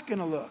 How's that going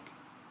to look?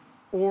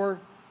 Or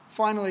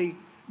finally,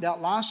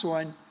 that last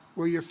one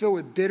where you're filled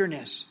with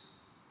bitterness.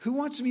 Who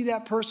wants to be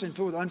that person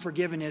filled with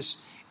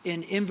unforgiveness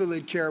in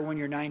invalid care when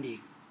you're 90?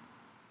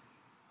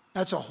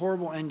 That's a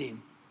horrible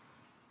ending.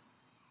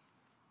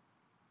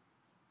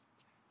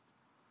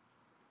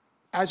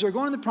 As they're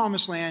going to the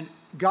promised land,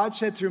 God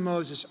said through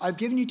Moses, I've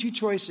given you 2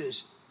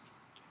 choices.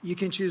 You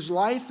can choose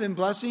life and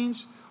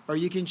blessings, or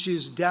you can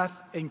choose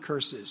death and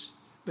curses.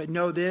 But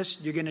know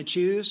this, you're going to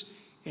choose,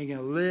 and you're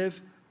going to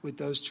live with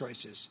those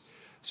choices.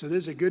 So this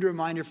is a good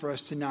reminder for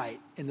us tonight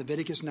in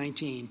Leviticus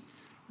 19.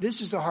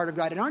 This is the heart of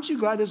God. And aren't you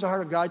glad there's the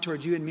heart of God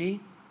toward you and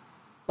me?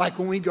 Like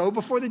when we go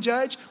before the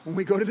judge, when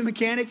we go to the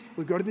mechanic,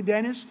 we go to the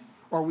dentist,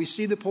 or we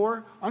see the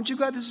poor. Aren't you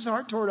glad this is his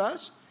heart toward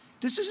us?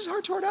 This is his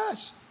heart toward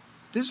us.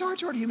 This is his heart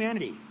toward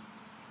humanity.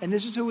 And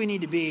this is who we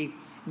need to be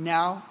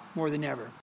now more than ever.